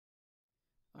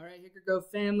All right, Hicker Grove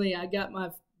family, I got my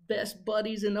best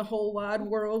buddies in the whole wide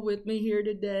world with me here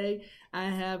today. I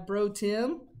have Bro Tim.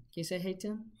 Can you say hey,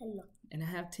 Tim? Hello. And I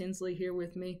have Tinsley here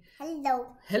with me.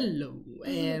 Hello. Hello.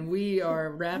 And we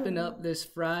are wrapping up this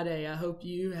Friday. I hope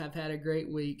you have had a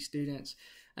great week, students.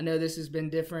 I know this has been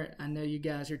different. I know you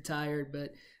guys are tired, but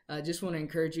I just want to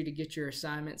encourage you to get your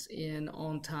assignments in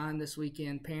on time this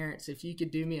weekend. Parents, if you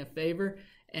could do me a favor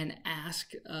and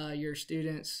ask your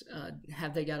students,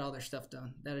 have they got all their stuff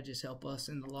done? That'll just help us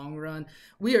in the long run.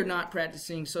 We are not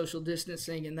practicing social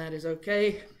distancing, and that is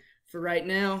okay for right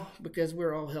now because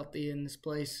we're all healthy in this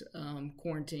place,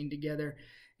 quarantined together.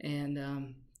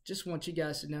 And just want you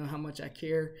guys to know how much I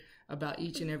care about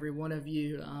each and every one of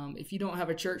you. If you don't have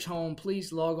a church home,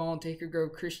 please log on to Hicker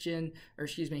Grove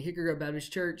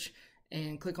Baptist Church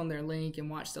and click on their link and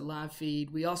watch the live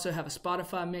feed. We also have a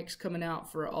Spotify mix coming out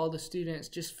for all the students,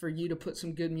 just for you to put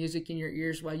some good music in your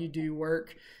ears while you do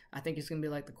work. I think it's going to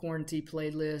be like the quarantine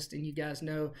playlist, and you guys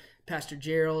know Pastor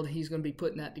Gerald, he's going to be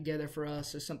putting that together for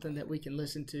us. So something that we can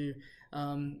listen to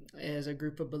as a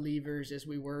group of believers as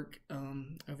we work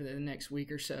over the next week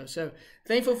or so. So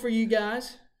thankful for you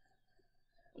guys.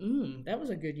 That was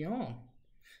a good yawn.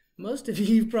 Most of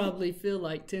you probably feel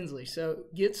like Tinsley. So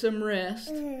get some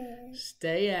rest,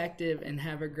 stay active, and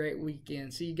have a great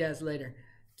weekend. See you guys later.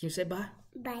 Can you say bye?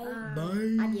 Bye.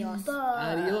 Bye. Adios.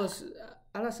 Adios.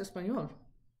 Hablas español.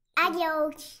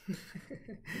 Adios.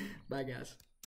 Bye, guys.